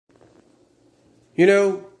You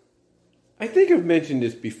know, I think I've mentioned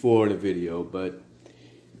this before in a video, but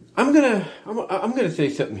I'm gonna say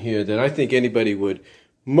something here that I think anybody would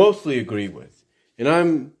mostly agree with, and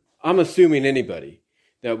I'm assuming anybody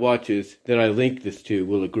that watches that I link this to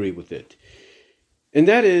will agree with it, and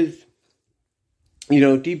that is,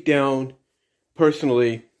 deep down,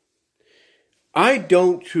 personally, I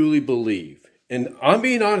don't truly believe, and I'm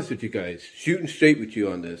being honest with you guys, shooting straight with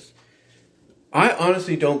you on this. I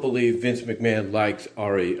honestly don't believe Vince McMahon likes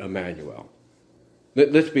Ari Emanuel.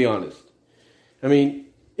 Let's be honest. I mean,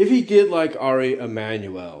 if he did like Ari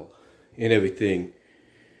Emanuel and everything,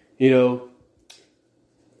 he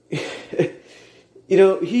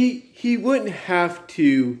wouldn't have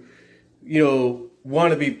to,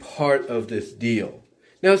 want to be part of this deal.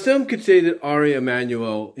 Now, some could say that Ari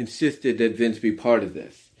Emanuel insisted that Vince be part of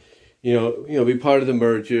this. Be part of the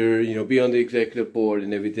merger, be on the executive board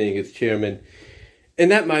and everything as chairman. And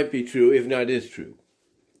that might be true, if not is true.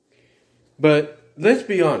 But let's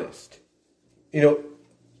be honest.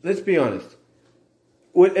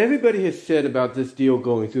 What everybody has said about this deal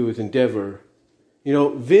going through his endeavor,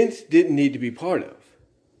 Vince didn't need to be part of.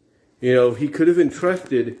 He could have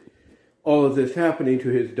entrusted all of this happening to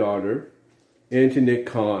his daughter and to Nick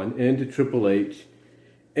Khan and to Triple H,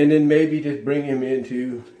 and then maybe just bring him in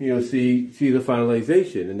to, see the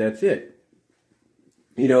finalization, and that's it.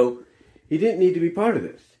 He didn't need to be part of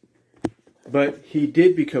this, but he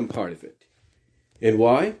did become part of it. And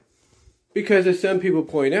why? Because as some people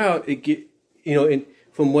point out,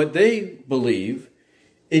 from what they believe,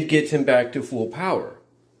 it gets him back to full power.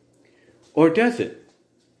 Or does it?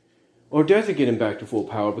 Or does it get him back to full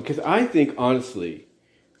power? Because I think honestly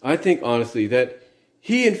that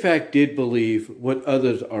he in fact did believe what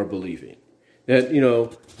others are believing. That,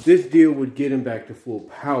 this deal would get him back to full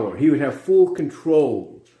power. He would have full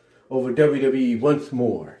control over WWE once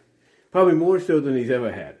more. Probably more so than he's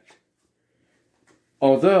ever had it.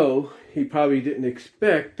 Although he probably didn't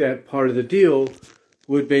expect that part of the deal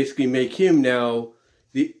would basically make him now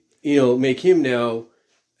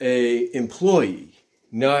a employee,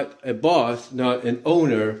 not a boss, not an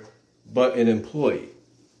owner, but an employee.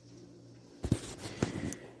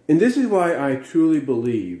 And this is why I truly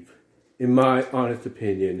believe, in my honest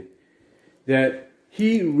opinion, that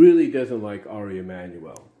he really doesn't like Ari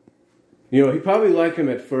Emanuel. He probably liked him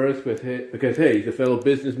at first because he's a fellow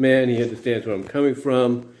businessman. He understands where I'm coming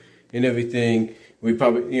from and everything. They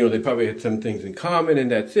probably had some things in common,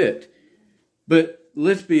 and that's it. But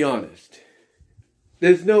let's be honest.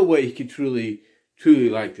 There's no way he could truly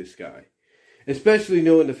like this guy, especially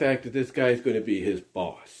knowing the fact that this guy is going to be his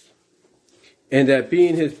boss, and that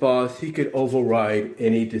being his boss, he could override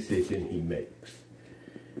any decision he makes.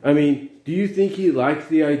 I mean, do you think he likes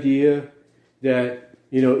the idea that,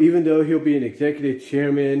 even though he'll be an executive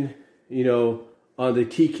chairman, on the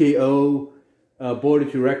TKO board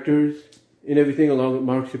of directors and everything along with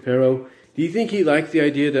Mark Shapiro, do you think he likes the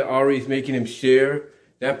idea that Ari's making him share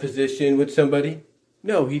that position with somebody?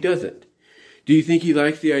 No, he doesn't. Do you think he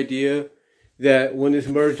likes the idea that when this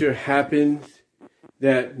merger happens,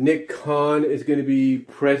 that Nick Khan is going to be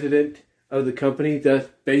president of the company, thus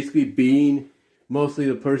basically being mostly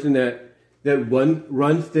the person that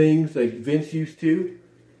runs things like Vince used to,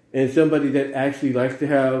 and somebody that actually likes to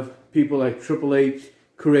have people like Triple H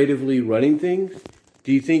creatively running things?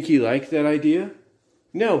 Do you think he likes that idea?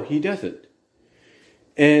 No, he doesn't.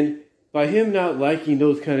 And by him not liking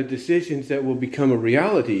those kind of decisions that will become a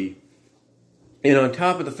reality, and on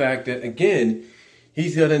top of the fact that, again,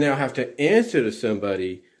 he's going to now have to answer to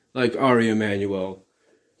somebody like Ari Emanuel,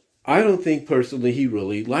 I don't think personally he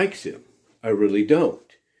really likes him. I really don't.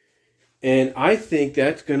 And I think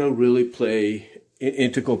that's going to really play an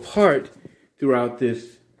integral part throughout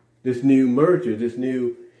this new merger, this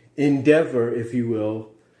new endeavor, if you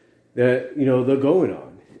will, that, they're going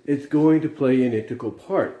on. It's going to play an integral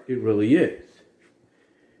part. It really is.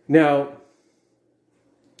 Now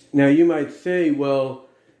you might say, well,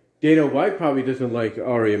 Dana White probably doesn't like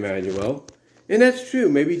Ari Emanuel. And that's true.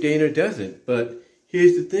 Maybe Dana doesn't. But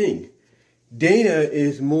here's the thing. Dana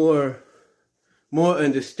is more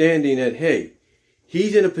understanding that, hey,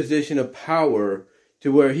 he's in a position of power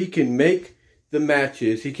to where he can make the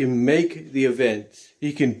matches, he can make the events,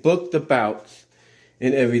 he can book the bouts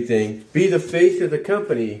and everything, be the face of the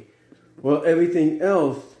company, while everything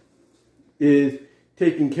else is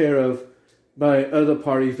taken care of by other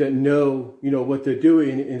parties that know, what they're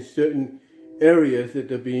doing in certain areas that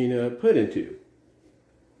they're being put into.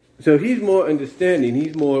 So he's more understanding,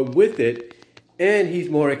 he's more with it, and he's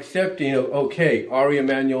more accepting of, okay, Ari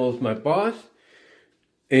Emanuel is my boss,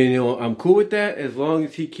 and I'm cool with that as long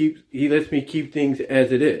as he lets me keep things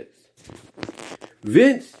as it is.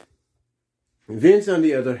 Vince, on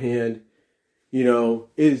the other hand,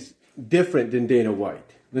 is different than Dana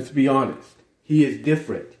White. Let's be honest. He is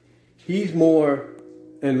different. He's more,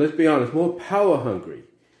 and let's be honest, more power hungry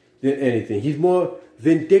than anything. He's more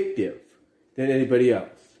vindictive than anybody else.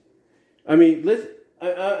 I mean,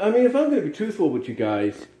 if I'm going to be truthful with you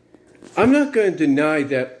guys, I'm not going to deny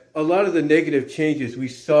that a lot of the negative changes we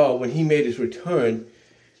saw when he made his return,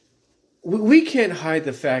 we can't hide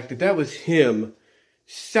the fact that that was him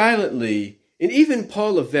silently, and even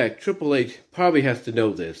Paul Levesque, Triple H, probably has to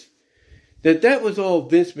know this, that was all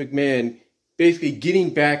Vince McMahon basically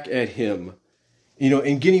getting back at him,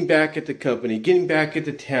 and getting back at the company, getting back at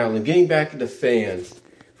the talent, getting back at the fans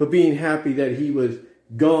for being happy that he was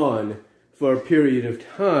gone for a period of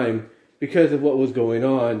time because of what was going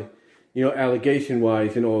on,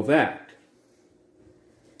 allegation-wise and all that.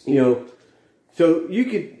 So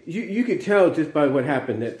you could tell just by what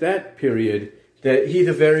happened at that period that he's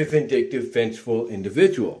a very vindictive, vengeful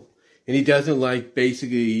individual, and he doesn't like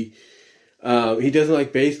basically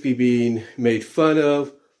being made fun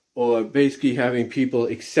of, or basically having people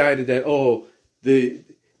excited that, oh, the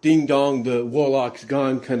ding dong, the warlock's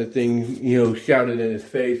gone kind of thing, shouted in his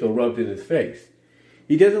face or rubbed in his face.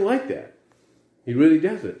 He doesn't like that. He really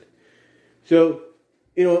doesn't. So,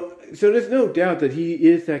 so there's no doubt that he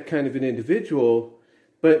is that kind of an individual,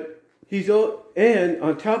 but and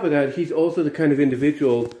on top of that, he's also the kind of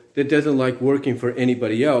individual that doesn't like working for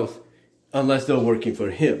anybody else unless they're working for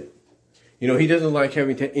him. He doesn't like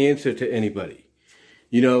having to answer to anybody.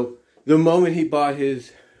 The moment he bought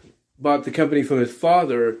the company from his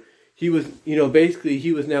father, he was, basically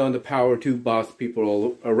he was now in the power to boss people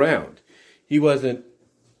all around. He wasn't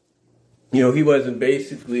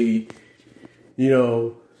basically,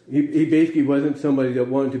 he basically wasn't somebody that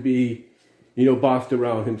wanted to be, bossed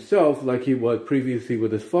around himself like he was previously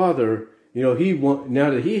with his father. Now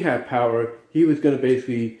that he had power, he was going to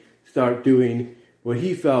basically start doing what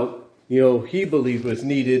he felt, he believed was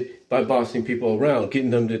needed by bossing people around,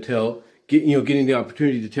 getting them to getting the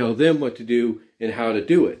opportunity to tell them what to do and how to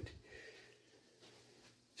do it.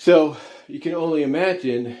 So you can only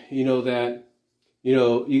imagine,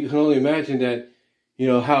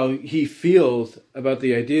 how he feels about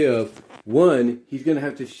the idea of, one, he's going to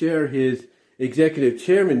have to share his executive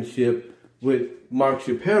chairmanship with Mark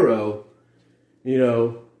Shapiro,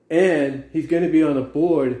 and he's going to be on a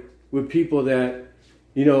board with people that,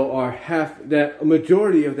 that a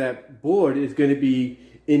majority of that board is going to be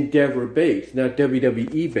Endeavor-based, not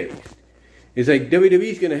WWE-based. It's like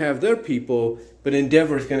WWE's going to have their people, but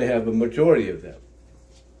Endeavor's going to have a majority of them.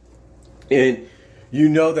 And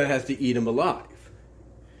that has to eat him alive.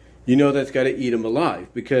 That's got to eat him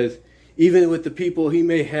alive, because even with the people he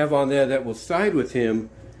may have on there that will side with him,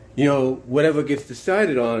 whatever gets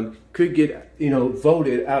decided on could get,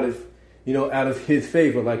 voted out of his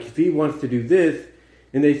favor. Like if he wants to do this,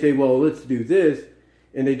 and they say, well, let's do this,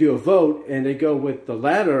 and they do a vote, and they go with the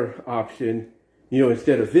latter option,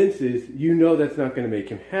 instead of Vince's, that's not going to make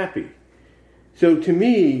him happy. So to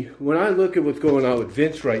me, when I look at what's going on with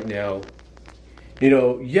Vince right now,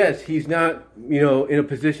 yes, he's not, in a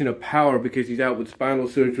position of power because he's out with spinal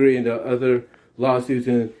surgery and the other lawsuits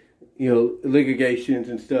and, litigations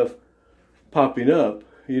and stuff popping up.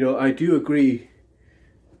 I do agree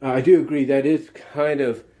that is kind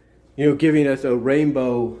of, giving us a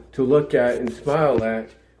rainbow to look at and smile at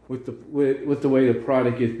with the way the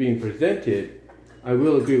product is being presented. I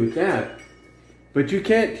will agree with that. But you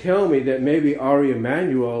can't tell me that maybe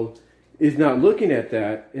Emanuel is not looking at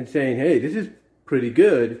that and saying, hey, this is pretty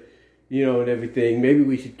good, and everything. Maybe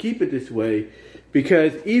we should keep it this way.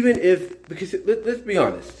 Because let's be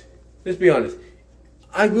honest.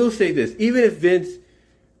 I will say this. Even if Vince,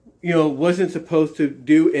 wasn't supposed to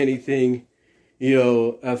do anything,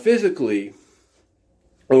 physically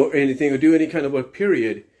or anything, or do any kind of work,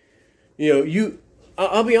 period,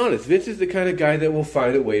 I'll be honest, Vince is the kind of guy that will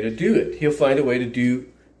find a way to do it. He'll find a way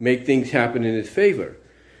to make things happen in his favor.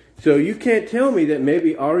 So you can't tell me that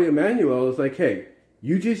maybe Emanuel is like, hey,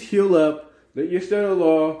 you just heal up, let your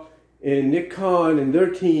son-in-law and Nick Khan and their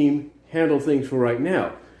team handle things for right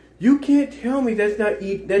now. You can't tell me that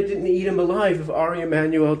didn't eat him alive if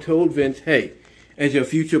Emanuel told Vince, hey, as your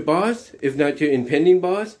future boss, if not your impending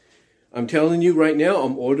boss, I'm telling you right now,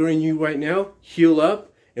 I'm ordering you right now, heal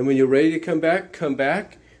up, and when you're ready to come back, come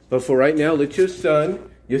back. But for right now, let your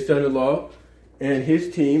son-in-law, and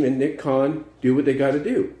his team and Nick Khan do what they got to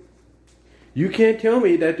do. You can't tell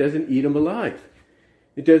me that doesn't eat him alive.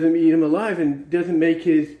 It doesn't eat him alive and doesn't make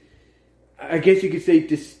his, I guess you could say,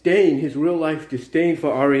 disdain, his real life disdain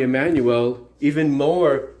for Emanuel even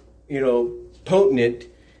more, potent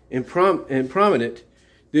and prominent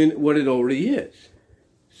than what it already is.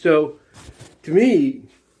 So, to me,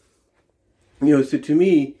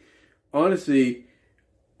 honestly,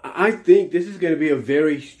 I think this is going to be a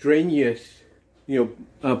very strenuous,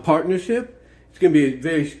 partnership. It's going to be a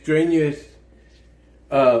very strenuous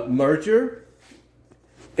merger.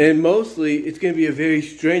 And mostly, it's going to be a very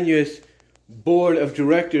strenuous board of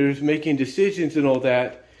directors making decisions and all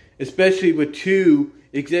that, especially with two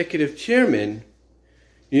executive chairmen,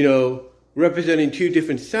 representing two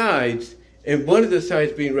different sides. And one of the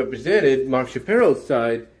sides being represented, Mark Shapiro's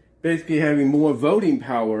side, basically having more voting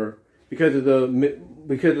power because of the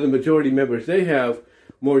majority members they have,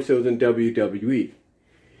 more so than WWE.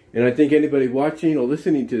 And I think anybody watching or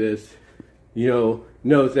listening to this,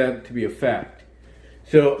 knows that to be a fact.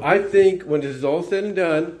 So I think when this is all said and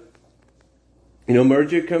done,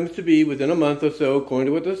 merger comes to be within a month or so, according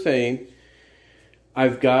to what they're saying.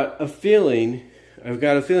 I've got a feeling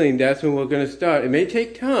that's when we're going to start. It may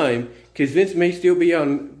take time because Vince may still be out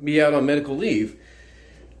on medical leave,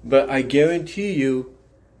 but I guarantee you,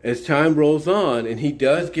 as time rolls on and he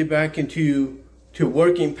does get back into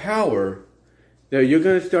working power, that you're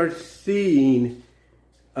going to start seeing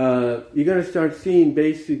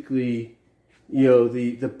basically,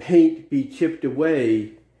 the paint be chipped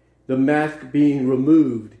away, the mask being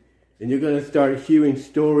removed, and you're going to start hearing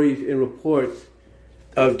stories and reports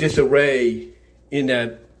of disarray in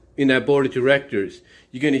that board of directors.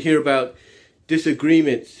 You're going to hear about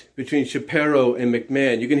disagreements between Shapiro and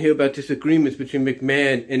McMahon. You're going to hear about disagreements between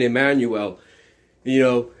McMahon and Emanuel.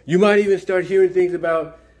 You might even start hearing things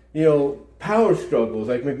about, power struggles,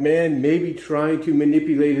 like McMahon maybe trying to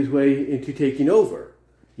manipulate his way into taking over.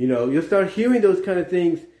 You'll start hearing those kind of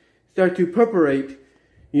things start to perpetrate,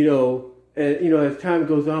 as time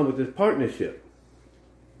goes on with this partnership.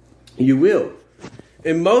 You will.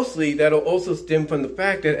 And mostly that'll also stem from the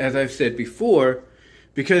fact that, as I've said before,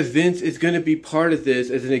 because Vince is going to be part of this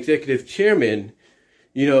as an executive chairman,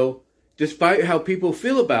 despite how people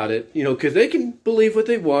feel about it, because they can believe what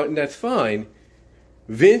they want and that's fine,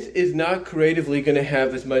 Vince is not creatively going to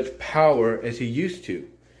have as much power as he used to.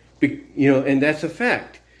 And that's a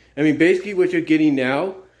fact. I mean, basically what you're getting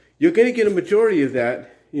now, you're going to get a majority of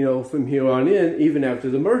that, from here on in, even after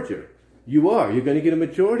the merger. You're going to get a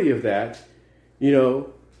majority of that,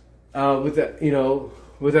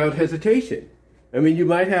 without hesitation. I mean, you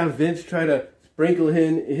might have Vince try to sprinkle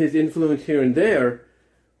in his influence here and there,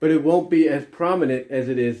 but it won't be as prominent as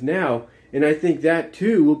it is now. And I think that,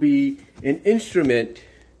 too, will be an instrument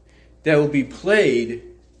that will be played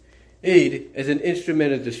as an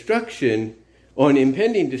instrument of destruction or an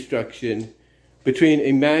impending destruction between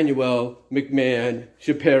Emanuel, McMahon,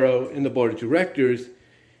 Shapiro, and the board of directors.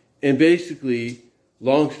 And basically,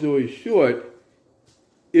 long story short,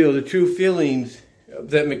 the true feelings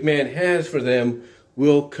that McMahon has for them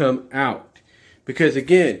will come out. Because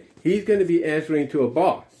again, he's going to be answering to a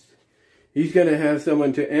boss. He's going to have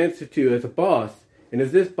someone to answer to as a boss. And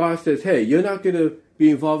if this boss says, hey, you're not going to be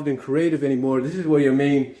involved in creative anymore, this is where your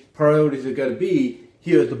main priorities are going to be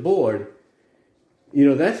here at the board,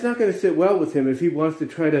 that's not going to sit well with him if he wants to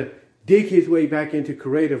try to dig his way back into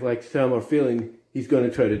creative like some are feeling he's going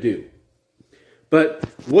to try to do. But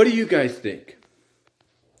what do you guys think?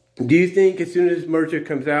 Do you think as soon as this merger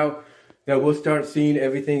comes out that we'll start seeing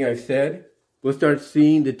everything I've said? We'll start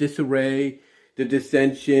seeing the disarray, the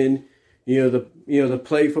dissension, the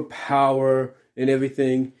play for power and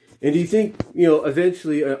everything. And do you think,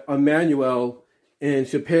 eventually Emanuel and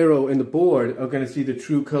Shapiro and the board are going to see the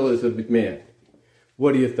true colors of McMahon?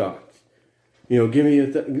 What are your thoughts? Give me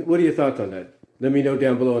what are your thoughts on that? Let me know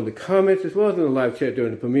down below in the comments as well as in the live chat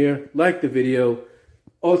during the premiere. Like the video.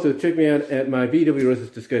 Also, check me out at my BW Roses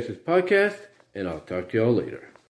Discussions podcast, and I'll talk to y'all later.